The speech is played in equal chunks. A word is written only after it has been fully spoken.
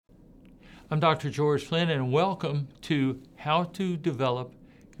I'm Dr. George Flinn, and welcome to How to Develop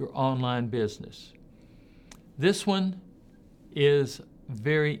Your Online Business. This one is a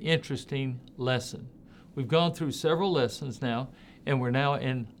very interesting lesson. We've gone through several lessons now, and we're now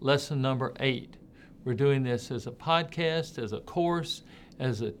in lesson number 8. We're doing this as a podcast, as a course,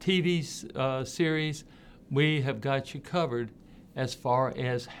 as a TV series. We have got you covered as far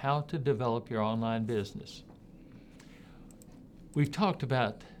as how to develop your online business. We've talked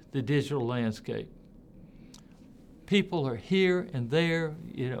about the digital landscape. People are here and there.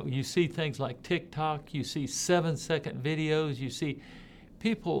 You see things like TikTok, you see 7-second videos, you see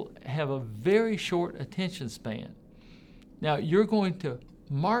people have a very short attention span. Now, you're going to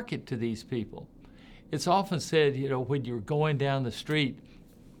market to these people. It's often said, when you're going down the street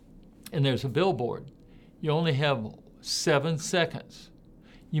and there's a billboard, you only have 7 seconds.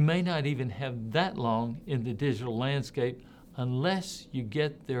 You may not even have that long in the digital landscape unless you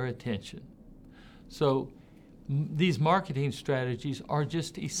get their attention. So these marketing strategies are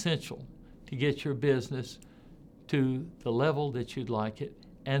just essential to get your business to the level that you'd like it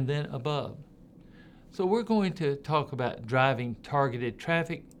and then above. So we're going to talk about driving targeted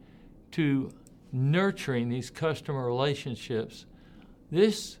traffic to nurturing these customer relationships.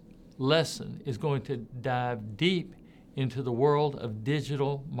 This lesson is going to dive deep into the world of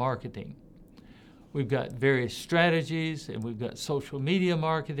digital marketing. We've got various strategies, and we've got social media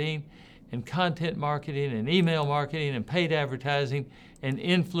marketing and content marketing and email marketing and paid advertising and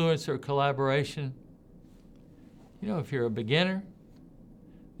influencer collaboration. If you're a beginner,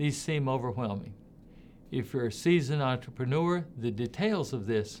 these seem overwhelming. If you're a seasoned entrepreneur, the details of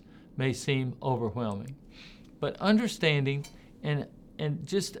this may seem overwhelming. But understanding and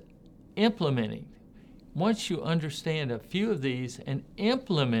just implementing, once you understand a few of these and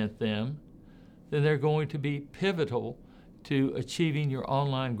implement them, then they're going to be pivotal to achieving your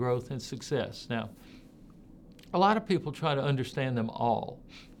online growth and success. Now, a lot of people try to understand them all.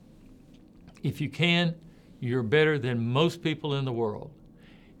 If you can, you're better than most people in the world.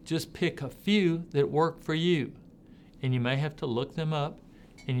 Just pick a few that work for you, and you may have to look them up,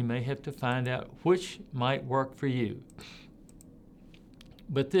 and you may have to find out which might work for you.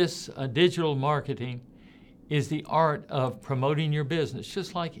 But this digital marketing is the art of promoting your business,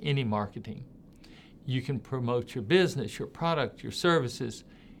 just like any marketing. You can promote your business, your product, your services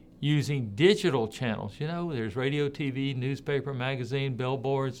using digital channels. There's radio, TV, newspaper, magazine,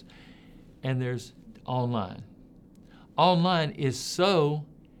 billboards, and there's online. Online is so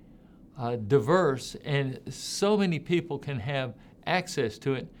diverse, and so many people can have access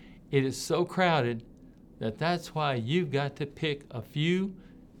to it. It is so crowded that's why you've got to pick a few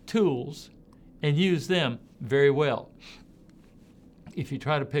tools and use them very well. If you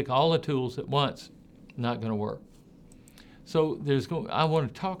try to pick all the tools at once, not going to work. So I want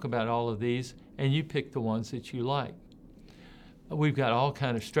to talk about all of these, and you pick the ones that you like. We've got all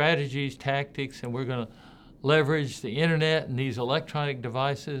kinds of strategies, tactics, and we're going to leverage the internet and these electronic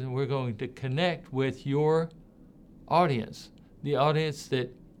devices, and we're going to connect with your audience, the audience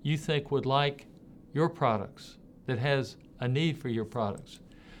that you think would like your products, that has a need for your products.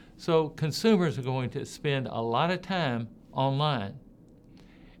 So consumers are going to spend a lot of time online,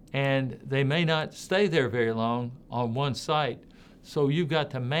 and they may not stay there very long on one site. So you've got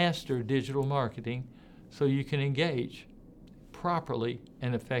to master digital marketing so you can engage properly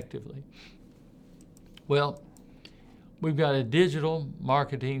and effectively. Well, we've got a digital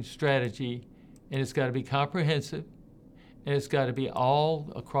marketing strategy, and it's got to be comprehensive, and it's got to be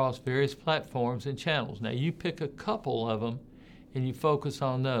all across various platforms and channels. Now, you pick a couple of them, and you focus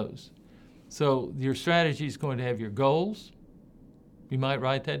on those. So your strategy is going to have your goals. You might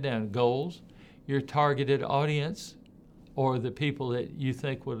write that down, goals, your targeted audience, or the people that you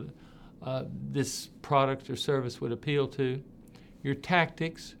think would this product or service would appeal to, your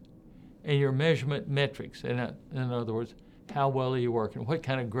tactics, and your measurement metrics. In other words, how well are you working? What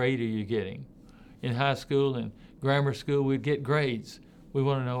kind of grade are you getting? In high school and grammar school, we'd get grades. We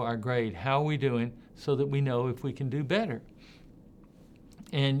want to know our grade. How are we doing so that we know if we can do better?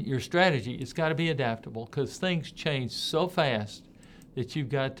 And your strategy, it's got to be adaptable because things change so fast that you've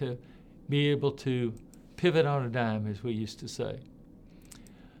got to be able to pivot on a dime, as we used to say.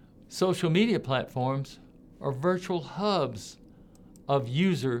 Social media platforms are virtual hubs of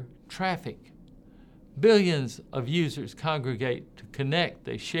user traffic. Billions of users congregate to connect,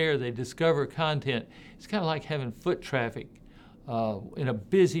 they share, they discover content. It's kind of like having foot traffic in a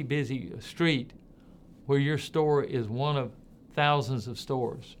busy street where your store is one of thousands of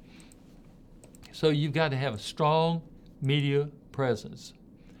stores. So you've got to have a strong media presence.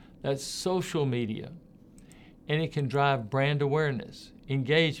 That's social media. And it can drive brand awareness,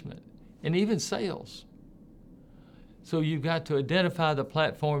 engagement, and even sales. So you've got to identify the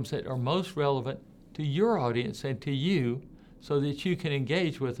platforms that are most relevant to your audience and to you so that you can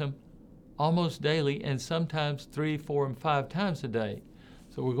engage with them almost daily and sometimes 3, 4, and 5 times a day.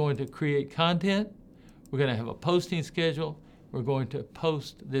 So we're going to create content. We're going to have a posting schedule. We're going to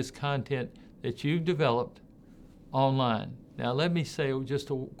post this content that you've developed online. Now let me say just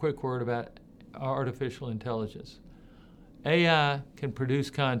a quick word about artificial intelligence. AI can produce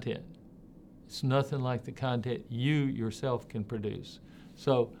content. It's nothing like the content you yourself can produce.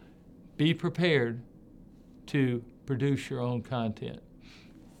 So be prepared to produce your own content.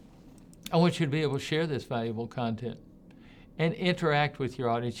 I want you to be able to share this valuable content and interact with your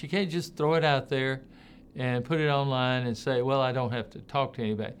audience. You can't just throw it out there and put it online and say, well, I don't have to talk to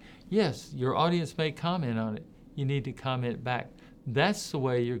anybody. Yes, your audience may comment on it. You need to comment back. That's the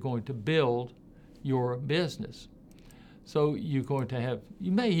way you're going to build your business. So you're going to have,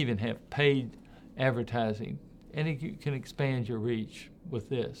 you may even have paid advertising, and you can expand your reach with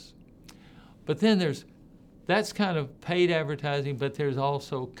this. But then that's kind of paid advertising, but there's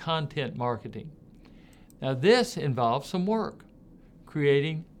also content marketing. Now this involves some work,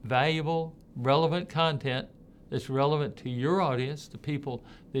 creating valuable, relevant content that's relevant to your audience, the people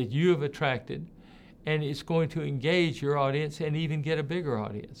that you have attracted, and it's going to engage your audience and even get a bigger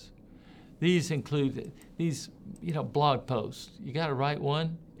audience. These include blog posts. You got to write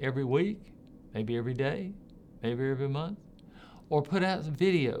one every week, maybe every day, maybe every month, or put out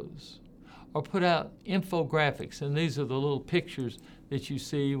videos, or put out infographics, and these are the little pictures that you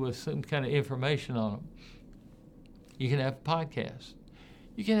see with some kind of information on them. You can have podcasts.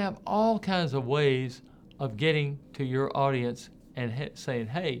 You can have all kinds of ways of getting to your audience and saying,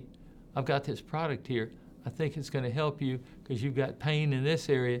 hey, I've got this product here. I think it's going to help you because you've got pain in this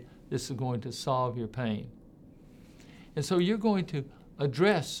area. This is going to solve your pain. And so you're going to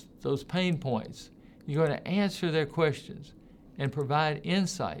address those pain points. You're going to answer their questions and provide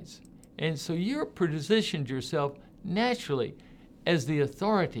insights. And so you're positioned yourself naturally as the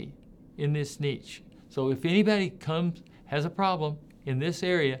authority in this niche. So if anybody has a problem in this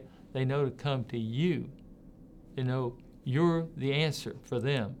area, they know to come to you. They know you're the answer for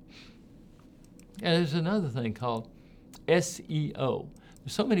them. And there's another thing called SEO.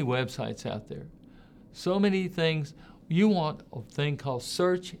 There's so many websites out there, so many things. You want a thing called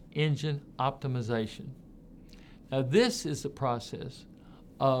search engine optimization. Now this is the process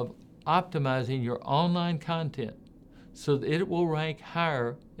of optimizing your online content so that it will rank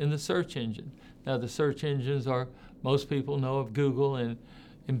higher in the search engine. Now the search engines are, most people know of Google and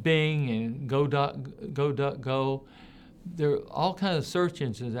Bing and Go.go. There are all kinds of search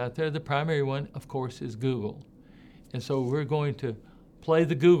engines out there. The primary one, of course, is Google. And so we're going to play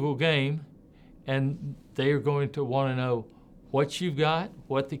the Google game, and they are going to want to know what you've got,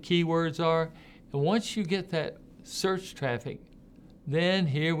 what the keywords are. And once you get that search traffic, then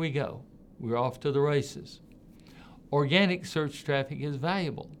here we go. We're off to the races. Organic search traffic is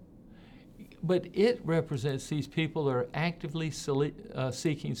valuable, but it represents these people that are actively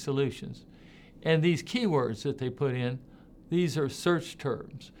seeking solutions. And these keywords that they put in, these are search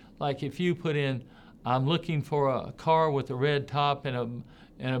terms. Like if you put in, I'm looking for a car with a red top and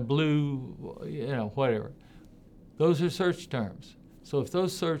a blue, whatever. Those are search terms. So if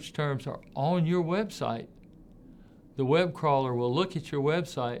those search terms are on your website, the web crawler will look at your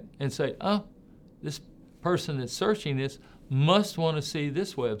website and say, oh, this person that's searching this must want to see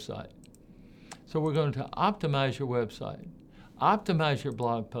this website. So we're going to optimize your website, optimize your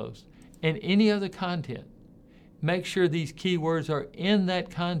blog post, and any other content. Make sure these keywords are in that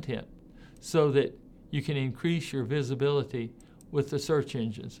content so that you can increase your visibility with the search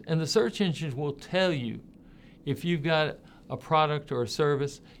engines. And the search engines will tell you if you've got a product or a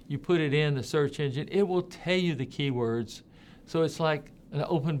service, you put it in the search engine, it will tell you the keywords. So it's like an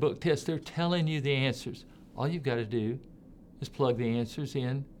open book test. They're telling you the answers. All you've got to do is plug the answers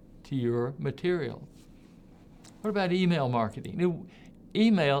in to your material. What about email marketing?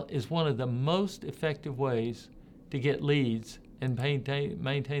 Email is one of the most effective ways to get leads and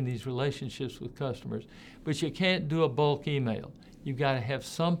maintain these relationships with customers. But you can't do a bulk email. You've got to have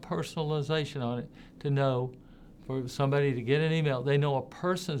some personalization on it to know, for somebody to get an email, they know a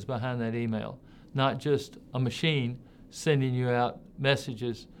person's behind that email, not just a machine sending you out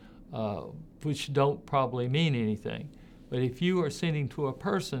messages which don't probably mean anything. But if you are sending to a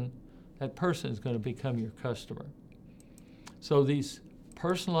person, that person is going to become your customer. So these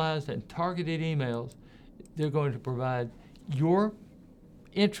personalized and targeted emails, they're going to provide your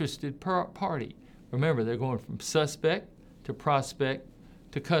interested party. Remember, they're going from suspect to prospect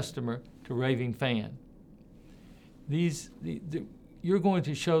to customer to raving fan. You're going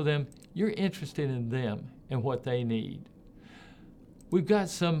to show them You're interested in them and what they need. We've got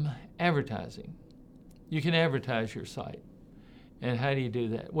some advertising. You can advertise your site. And how do you do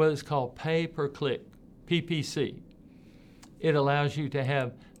that? Well, it's called pay per click, PPC. It allows you to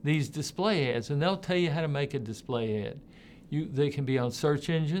have these display ads, and they'll tell you how to make a display ad. They can be on search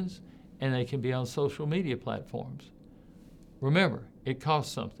engines, and they can be on social media platforms. Remember, it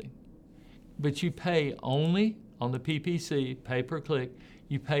costs something. But you pay only on the PPC, pay per click.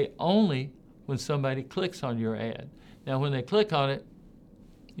 You pay only when somebody clicks on your ad. Now, when they click on it,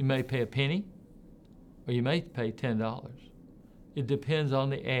 you may pay a penny, or you may pay $10. It depends on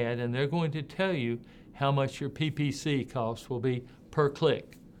the ad, and they're going to tell you how much your PPC cost will be per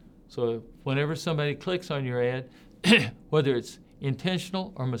click. So whenever somebody clicks on your ad, whether it's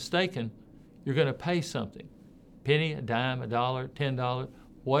intentional or mistaken, you're going to pay something. Penny, a dime, $1, $10,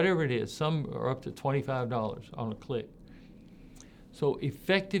 whatever it is. Some are up to $25 on a click. So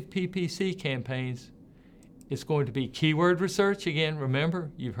effective PPC campaigns, it's going to be keyword research. Again,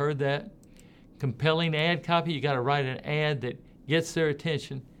 remember, you've heard that. Compelling ad copy, you got to write an ad that gets their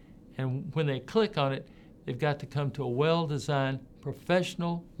attention, and when they click on it, they've got to come to a well-designed,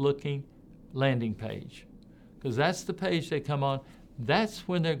 professional-looking landing page, because that's the page they come on. That's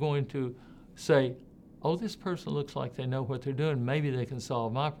when they're going to say, oh, this person looks like they know what they're doing. Maybe they can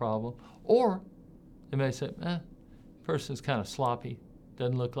solve my problem. Or they may say, person's kind of sloppy,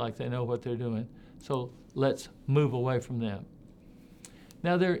 doesn't look like they know what they're doing, so let's move away from them.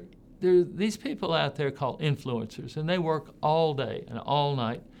 Now, there are these people out there called influencers, and they work all day and all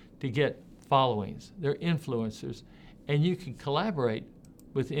night to get followings. They're influencers, and you can collaborate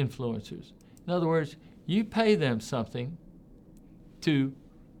with influencers. In other words, you pay them something to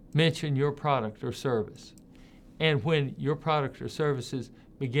mention your product or service. And when your product or services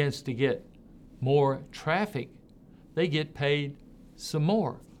begins to get more traffic, they get paid some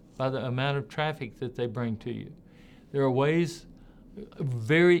more by the amount of traffic that they bring to you. There are ways,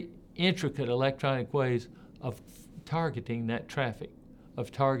 very intricate electronic ways of targeting that traffic,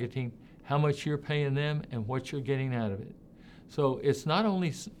 of targeting how much you're paying them and what you're getting out of it. So it's not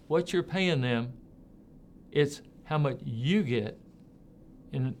only what you're paying them, it's how much you get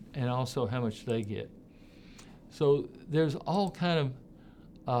and also how much they get. So there's all kind of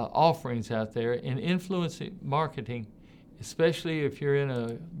offerings out there in influence marketing, especially if you're in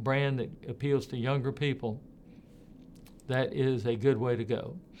a brand that appeals to younger people. That is a good way to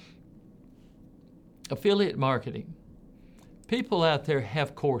go. Affiliate marketing. People out there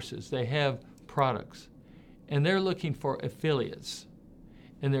have courses, they have products, and they're looking for affiliates.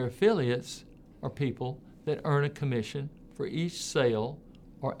 And their affiliates are people that earn a commission for each sale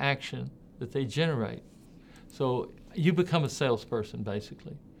or action that they generate. So you become a salesperson,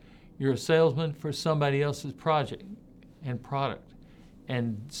 basically. You're a salesman for somebody else's project and product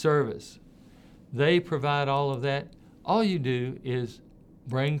and service. They provide all of that. All you do is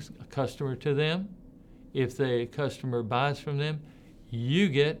bring a customer to them. If the customer buys from them, you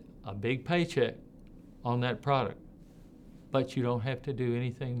get a big paycheck on that product, but you don't have to do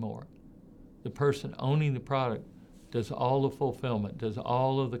anything more. The person owning the product does all the fulfillment, does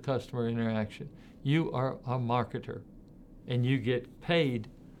all of the customer interaction. You are a marketer, and you get paid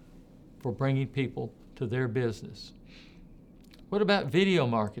for bringing people to their business. What about video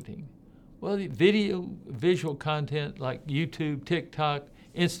marketing? Well, visual content like YouTube, TikTok,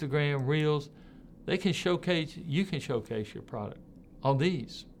 Instagram, Reels, you can showcase your product on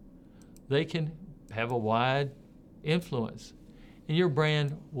these. They can have a wide influence, and your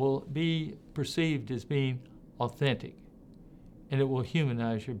brand will be perceived as being authentic, and it will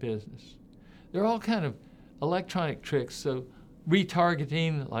humanize your business. There are all kind of electronic tricks. So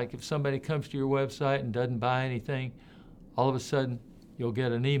retargeting, like if somebody comes to your website and doesn't buy anything, all of a sudden you'll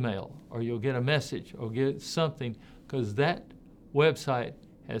get an email or you'll get a message or get something because that website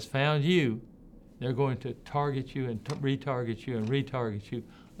has found you. They're going to target you and retarget you and retarget you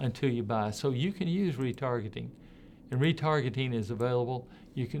until you buy. So you can use retargeting, and retargeting is available.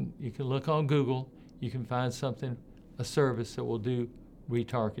 You can look on Google. You can find something, a service that will do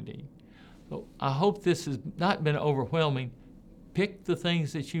retargeting. So I hope this has not been overwhelming. Pick the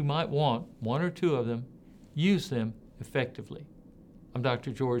things that you might want, one or two of them, use them effectively. I'm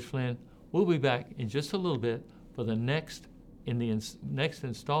Dr. George Flinn. We'll be back in just a little bit for the next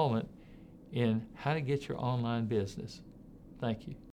installment in how to get your online business. Thank you.